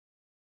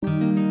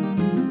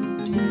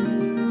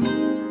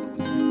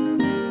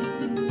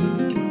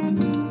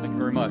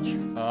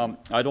much.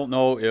 I don't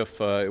know if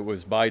it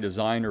was by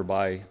design or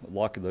by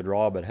luck of the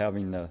draw, but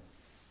having the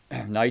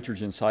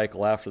nitrogen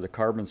cycle after the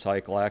carbon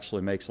cycle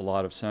actually makes a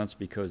lot of sense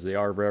because they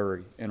are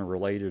very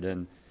interrelated.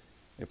 And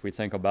if we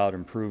think about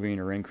improving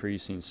or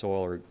increasing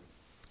soil or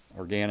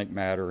organic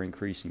matter,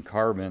 increasing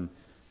carbon,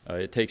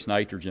 it takes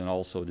nitrogen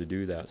also to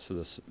do that.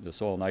 So the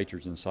soil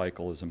nitrogen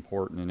cycle is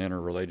important and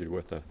interrelated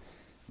with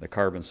the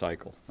carbon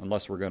cycle,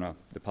 unless we're going to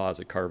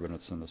deposit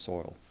carbonates in the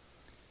soil.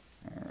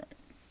 All right.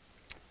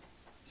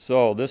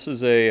 So this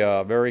is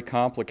a very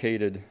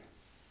complicated,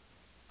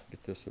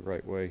 get this the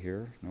right way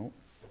here, nope,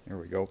 there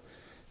we go,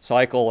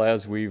 cycle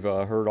as we've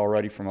heard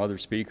already from other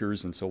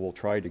speakers, and so we'll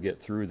try to get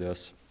through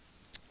this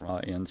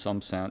in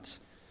some sense.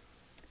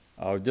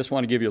 I just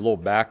want to give you a little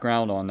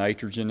background on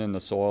nitrogen in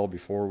the soil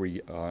before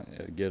we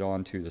get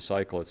on to the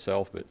cycle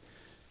itself. But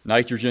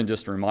nitrogen,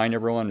 just to remind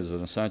everyone, is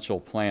an essential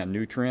plant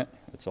nutrient.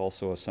 It's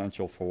also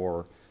essential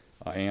for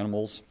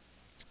animals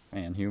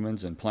and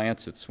humans. And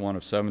plants, it's one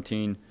of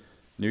 17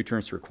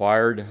 nutrients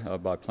required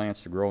by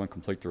plants to grow and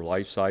complete their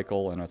life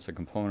cycle, and it's a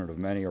component of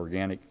many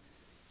organic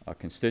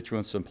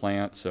constituents in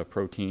plants,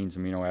 proteins,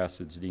 amino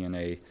acids,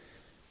 DNA,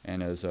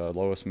 and as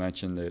Lois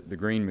mentioned, the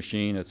green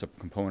machine, it's a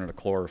component of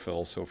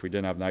chlorophyll, so if we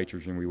didn't have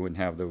nitrogen, we wouldn't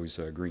have those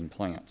green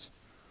plants.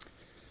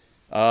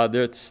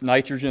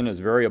 Nitrogen is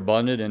very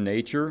abundant in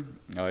nature.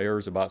 Air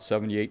is about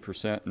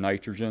 78%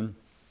 nitrogen,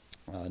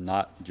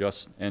 not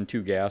just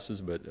N2 gases,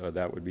 but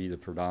that would be the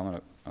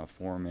predominant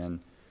form in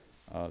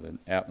the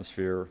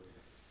atmosphere.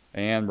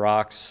 And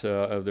rocks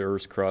of the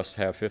Earth's crust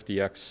have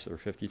 50x or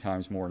 50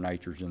 times more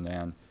nitrogen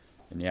than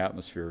in the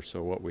atmosphere.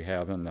 So what we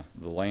have in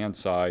the land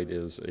side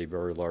is a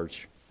very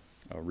large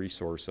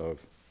resource of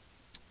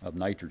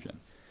nitrogen.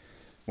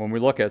 When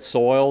we look at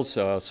soils,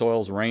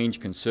 soils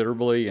range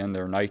considerably in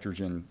their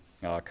nitrogen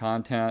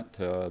content.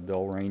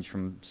 They'll range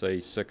from, say,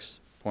 6.06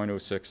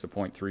 to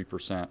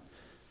 0.3%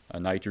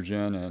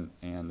 nitrogen,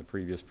 and the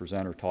previous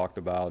presenter talked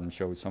about and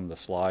showed some of the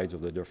slides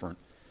of the different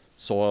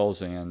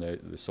soils and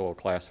the soil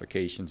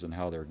classifications and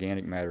how the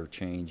organic matter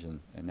change, and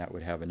that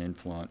would have an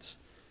influence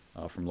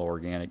from low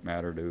organic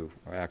matter to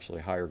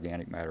actually high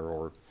organic matter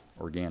or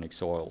organic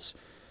soils.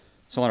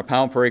 So on a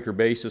pound per acre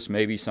basis,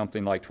 maybe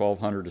something like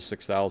 1,200 to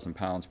 6,000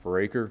 pounds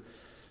per acre.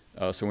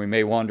 So we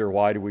may wonder,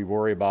 why do we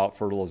worry about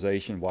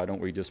fertilization? Why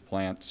don't we just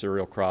plant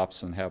cereal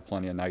crops and have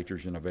plenty of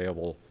nitrogen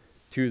available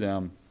to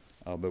them?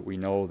 But we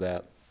know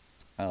that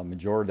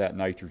majority of that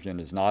nitrogen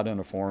is not in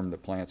a form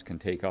that plants can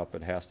take up.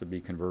 It has to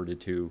be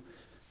converted to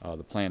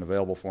the plant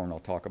available form. I'll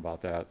talk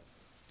about that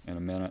in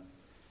a minute.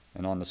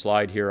 And on the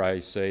slide here, I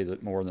say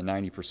that more than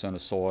 90%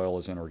 of soil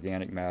is in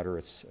organic matter.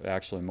 It's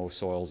actually, most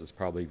soils, it's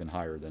probably even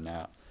higher than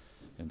that.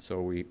 And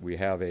so we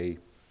have a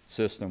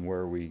system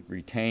where we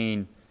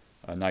retain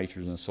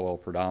nitrogen soil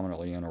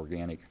predominantly in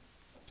organic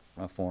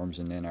forms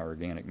and in our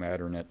organic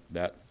matter, and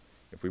that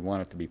if we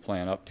want it to be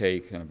plant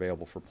uptake and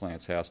available for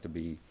plants, has to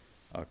be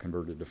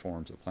converted to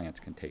forms that plants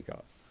can take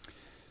up.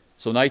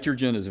 So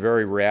nitrogen is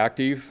very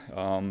reactive.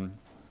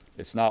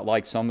 It's not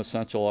like some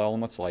essential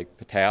elements like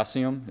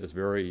potassium is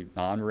very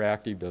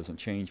non-reactive, doesn't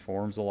change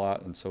forms a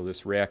lot, and so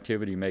this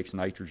reactivity makes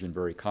nitrogen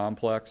very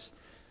complex.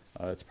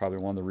 It's probably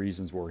one of the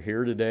reasons we're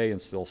here today and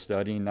still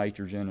studying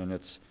nitrogen and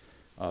its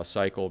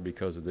cycle,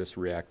 because of this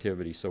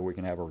reactivity. So we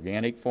can have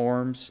organic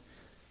forms,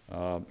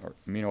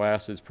 amino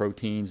acids,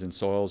 proteins in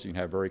soils. You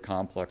can have very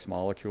complex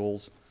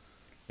molecules.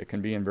 It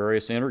can be in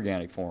various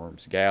inorganic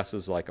forms,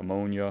 gases like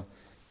ammonia,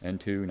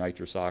 N2,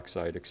 nitrous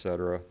oxide,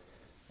 etc.,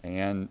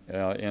 and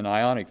in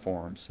ionic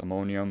forms,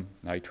 ammonium,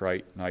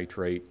 nitrite,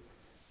 nitrate,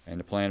 and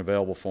the plant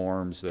available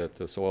forms that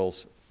the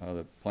soils,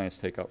 the plants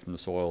take up from the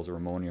soils are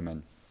ammonium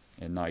and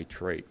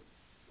nitrate.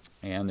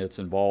 And it's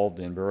involved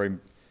in very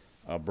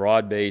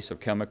broad base of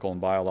chemical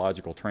and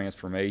biological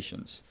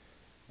transformations.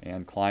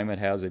 And climate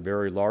has a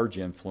very large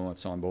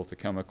influence on both the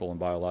chemical and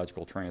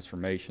biological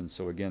transformations.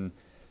 So again,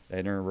 that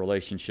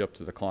interrelationship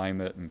to the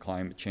climate and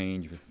climate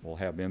change will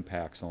have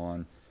impacts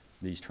on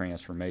these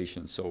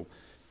transformations. So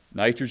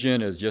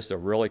nitrogen is just a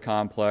really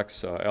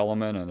complex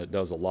element, and it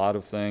does a lot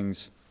of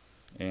things,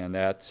 and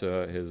that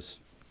has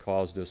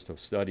caused us to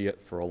study it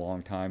for a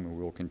long time, and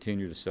we will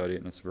continue to study it,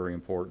 and it's very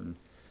important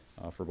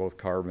for both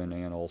carbon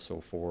and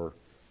also for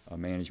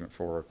management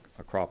for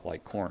a crop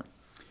like corn.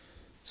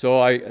 So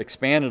I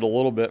expanded a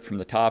little bit from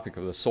the topic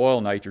of the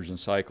soil nitrogen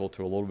cycle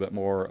to a little bit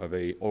more of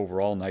a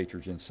overall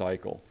nitrogen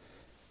cycle.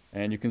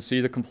 And you can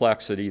see the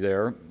complexity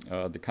there.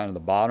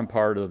 The bottom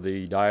part of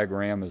the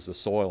diagram is the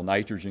soil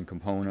nitrogen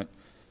component.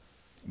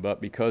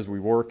 But because we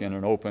work in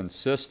an open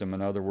system,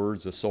 in other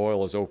words, the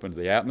soil is open to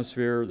the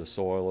atmosphere, the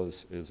soil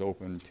is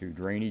open to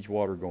drainage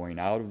water going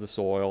out of the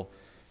soil.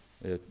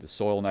 The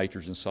soil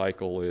nitrogen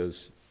cycle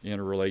is in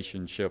a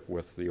relationship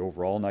with the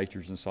overall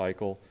nitrogen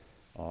cycle.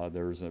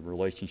 There's a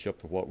relationship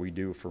to what we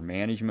do for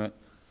management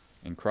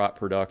and crop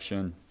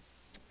production,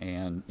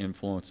 and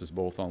influences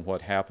both on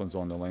what happens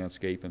on the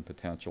landscape and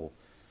potential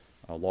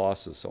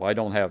losses. So I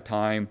don't have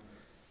time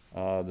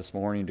this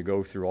morning to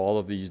go through all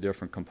of these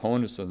different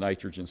components of the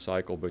nitrogen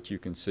cycle, but you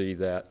can see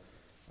that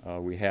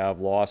We have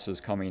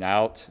losses coming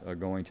out,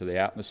 going to the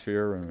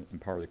atmosphere,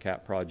 and part of the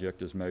CAP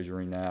project is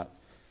measuring that.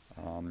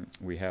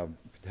 We have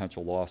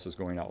potential losses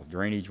going out with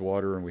drainage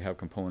water, and we have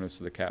components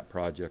of the CAP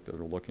project that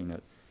are looking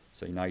at,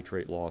 say,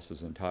 nitrate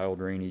losses in tile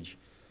drainage.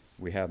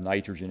 We have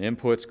nitrogen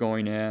inputs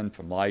going in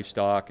from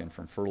livestock and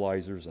from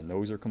fertilizers, and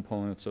those are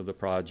components of the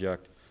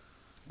project.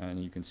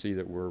 And you can see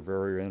that we're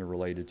very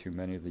interrelated to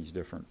many of these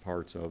different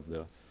parts of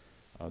the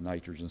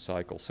nitrogen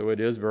cycle. So it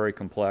is very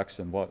complex,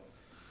 and what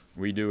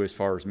we do as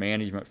far as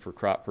management for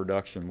crop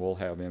production will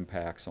have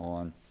impacts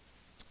on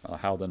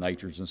how the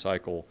nitrogen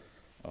cycle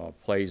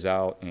plays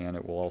out, and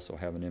it will also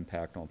have an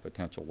impact on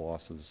potential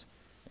losses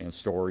and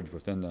storage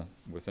within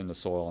the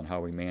soil and how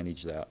we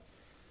manage that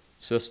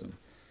system.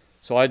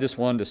 So I just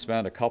wanted to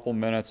spend a couple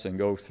minutes and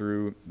go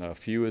through a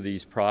few of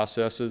these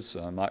processes.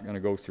 I'm not going to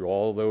go through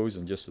all of those,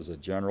 and just as a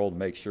general to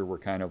make sure we're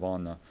kind of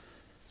on the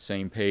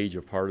same page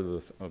of part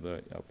of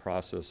the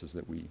processes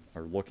that we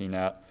are looking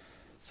at.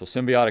 So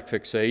symbiotic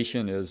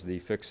fixation is the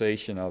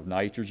fixation of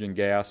nitrogen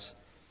gas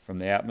from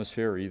the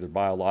atmosphere, either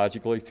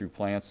biologically through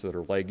plants that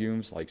are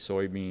legumes like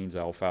soybeans,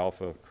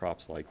 alfalfa,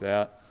 crops like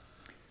that,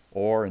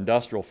 or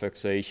industrial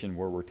fixation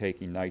where we're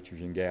taking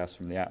nitrogen gas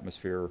from the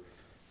atmosphere,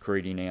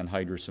 creating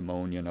anhydrous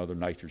ammonia and other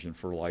nitrogen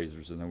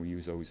fertilizers, and then we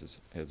use those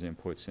as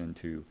inputs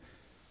into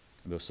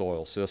the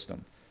soil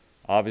system.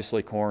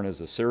 Obviously, corn is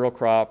a cereal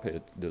crop.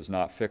 It does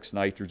not fix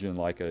nitrogen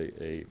like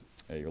a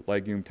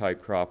legume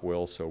type crop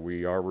will, so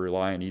we are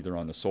relying either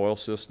on the soil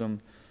system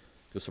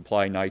to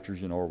supply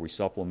nitrogen, or we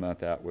supplement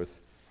that with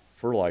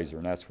fertilizer,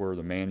 and that's where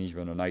the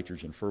management of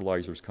nitrogen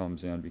fertilizers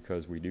comes in,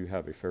 because we do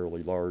have a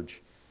fairly large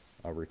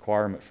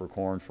requirement for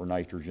corn for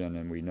nitrogen,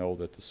 and we know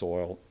that the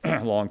soil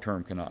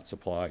long-term cannot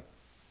supply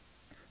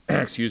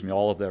excuse me,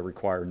 all of that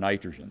required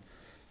nitrogen.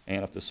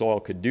 And if the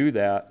soil could do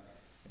that,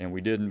 and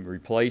we didn't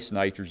replace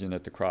nitrogen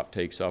that the crop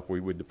takes up,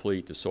 we would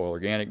deplete the soil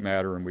organic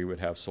matter, and we would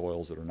have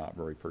soils that are not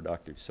very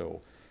productive.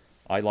 So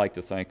I like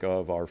to think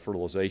of our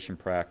fertilization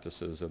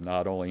practices of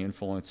not only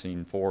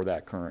influencing for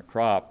that current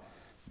crop,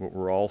 but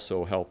we're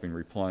also helping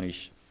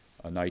replenish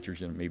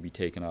nitrogen that may be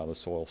taken out of the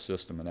soil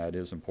system, and that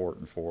is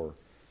important for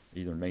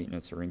either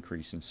maintenance or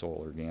increase in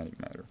soil organic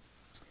matter.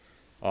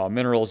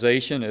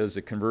 Mineralization is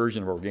the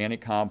conversion of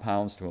organic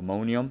compounds to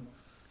ammonium.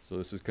 So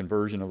this is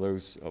conversion of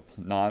those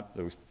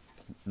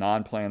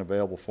non-plant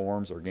available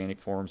forms, organic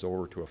forms,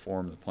 over to a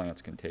form that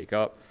plants can take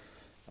up.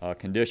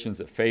 Conditions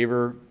that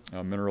favor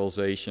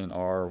mineralization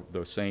are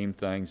those same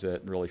things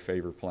that really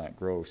favor plant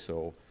growth.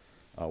 So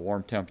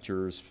warm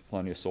temperatures,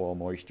 plenty of soil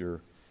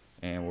moisture,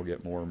 and we'll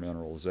get more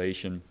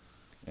mineralization.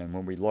 And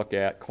when we look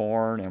at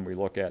corn and we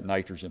look at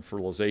nitrogen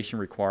fertilization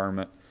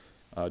requirement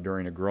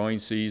during a growing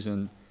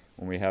season,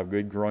 when we have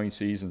good growing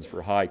seasons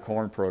for high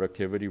corn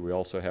productivity, we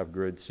also have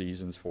good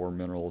seasons for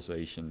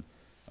mineralization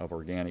of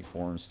organic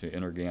forms to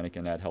inorganic,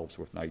 and that helps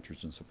with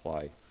nitrogen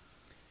supply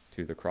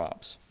to the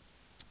crops.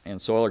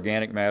 And soil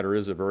organic matter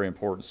is a very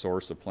important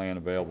source of plant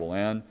available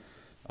N.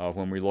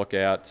 When we look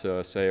at,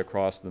 say,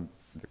 across the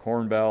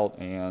corn belt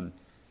and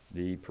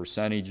the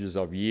percentages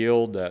of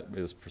yield that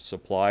is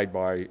supplied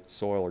by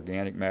soil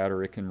organic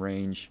matter, it can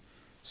range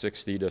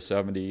 60 to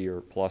 70 or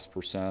plus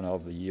 %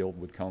 of the yield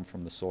would come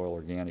from the soil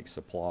organic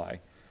supply.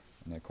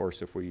 And of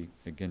course, if we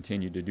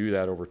continue to do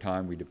that over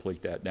time, we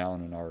deplete that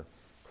down and our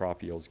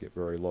crop yields get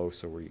very low,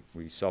 so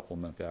we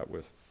supplement that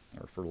with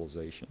our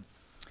fertilization.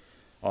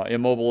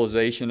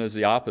 Immobilization is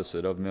the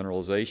opposite of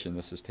mineralization.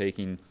 This is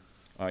taking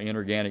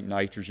inorganic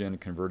nitrogen and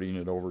converting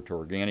it over to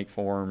organic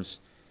forms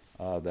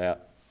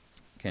that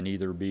can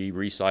either be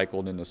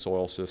recycled in the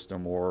soil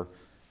system, or,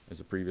 as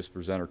the previous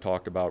presenter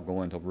talked about,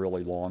 go into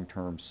really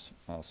long-term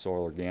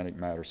soil organic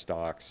matter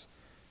stocks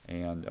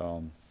and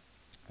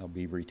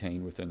be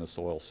retained within the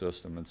soil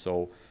system. And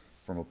so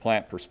from a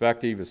plant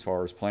perspective, as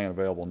far as plant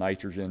available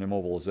nitrogen,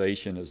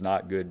 immobilization is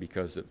not good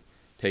because it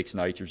takes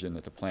nitrogen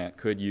that the plant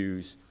could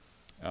use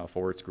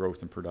for its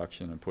growth and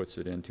production and puts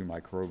it into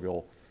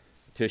microbial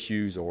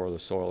tissues or the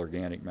soil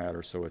organic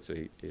matter. So it's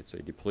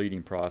a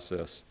depleting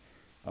process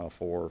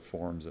for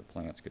forms that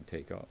plants could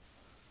take up.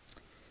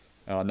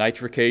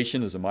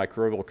 Nitrification is a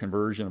microbial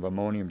conversion of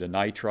ammonium to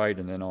nitrite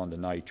and then on to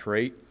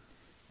nitrate.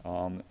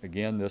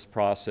 Again, this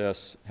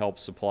process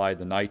helps supply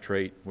the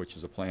nitrate, which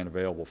is a plant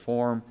available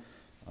form.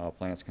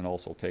 Plants can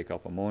also take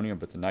up ammonium,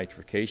 but the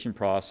nitrification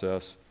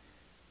process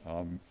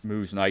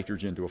moves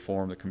nitrogen to a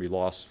form that can be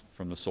lost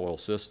from the soil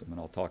system. And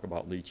I'll talk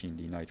about leaching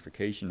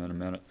denitrification in a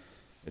minute.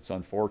 It's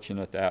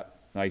unfortunate that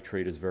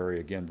nitrate is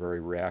very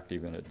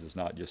reactive, and it does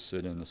not just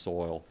sit in the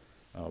soil,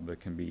 but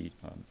can be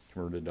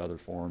converted to other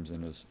forms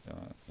and is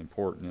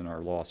important in our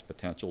loss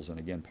potentials. And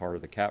again, part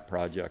of the CAP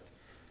project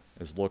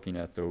is looking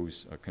at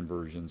those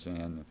conversions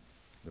and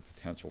the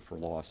potential for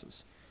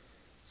losses.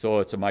 So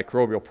it's a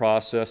microbial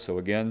process. So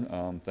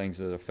again, things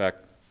that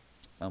affect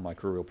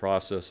microbial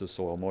processes,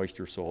 soil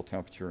moisture, soil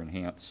temperature,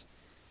 enhance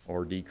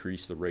or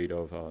decrease the rate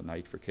of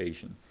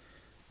nitrification.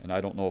 And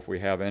I don't know if we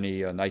have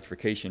any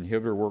nitrification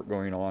inhibitor work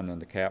going on in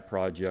the CAP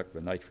project,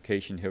 but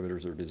nitrification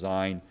inhibitors are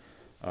designed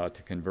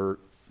to convert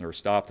or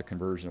stop the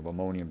conversion of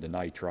ammonium to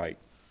nitrite.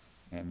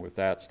 And with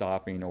that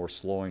stopping or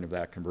slowing of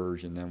that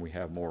conversion, then we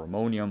have more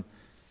ammonium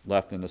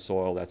left in the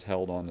soil that's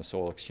held on the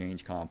soil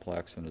exchange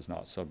complex and is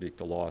not subject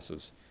to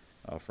losses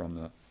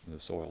from the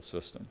soil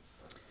system.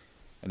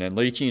 And then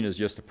leaching is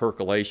just a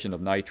percolation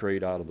of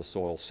nitrate out of the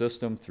soil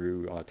system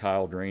through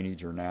tile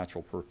drainage or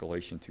natural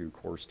percolation through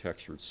coarse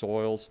textured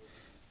soils.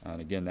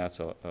 And again, that's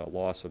a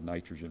loss of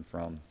nitrogen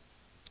from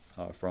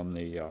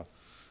the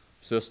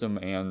system.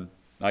 And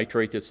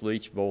nitrate that's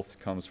leached both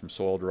comes from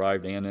soil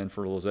derived and then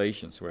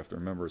fertilization. So we have to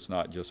remember it's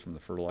not just from the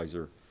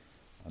fertilizer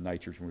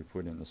nitrogen we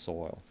put in the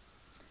soil.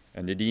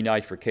 And the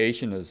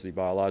denitrification is the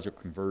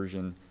biological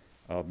conversion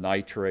of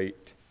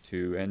nitrate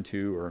to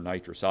N2 or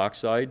nitrous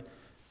oxide.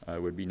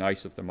 It would be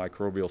nice if the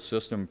microbial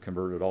system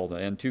converted all to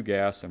N2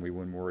 gas, and we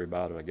wouldn't worry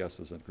about it, I guess,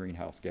 as a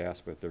greenhouse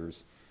gas, but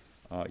there's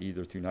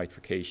either through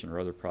nitrification or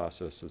other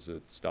processes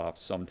it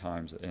stops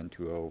sometimes at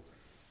N2O,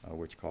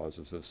 which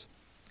causes us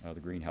the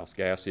greenhouse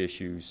gas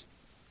issues.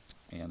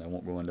 And I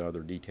won't go into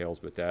other details,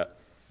 but that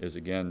is,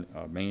 again,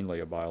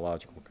 mainly a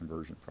biological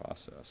conversion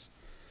process.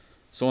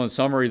 So in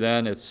summary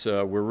then,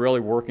 we're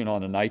really working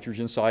on a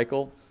nitrogen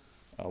cycle.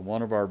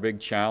 One of our big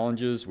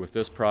challenges with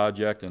this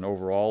project and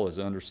overall is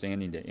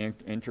understanding the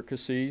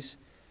intricacies.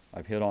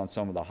 I've hit on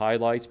some of the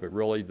highlights, but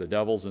really the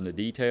devil's in the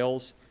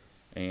details,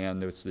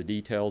 and it's the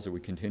details that we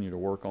continue to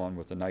work on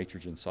with the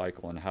nitrogen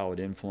cycle and how it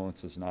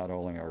influences not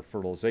only our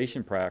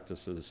fertilization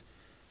practices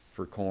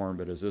for corn,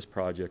 but as this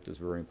project is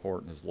very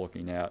important, is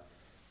looking at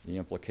the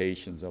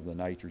implications of the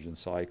nitrogen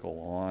cycle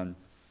on,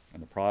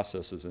 and the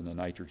processes in the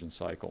nitrogen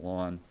cycle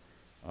on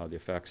the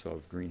effects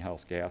of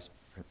greenhouse gas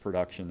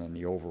production and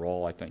the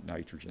overall, I think,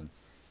 nitrogen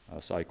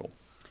cycle.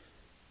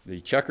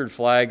 The checkered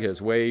flag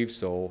has waved,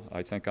 so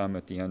I think I'm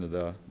at the end of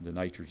the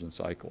nitrogen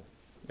cycle.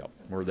 Yep,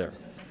 we're there.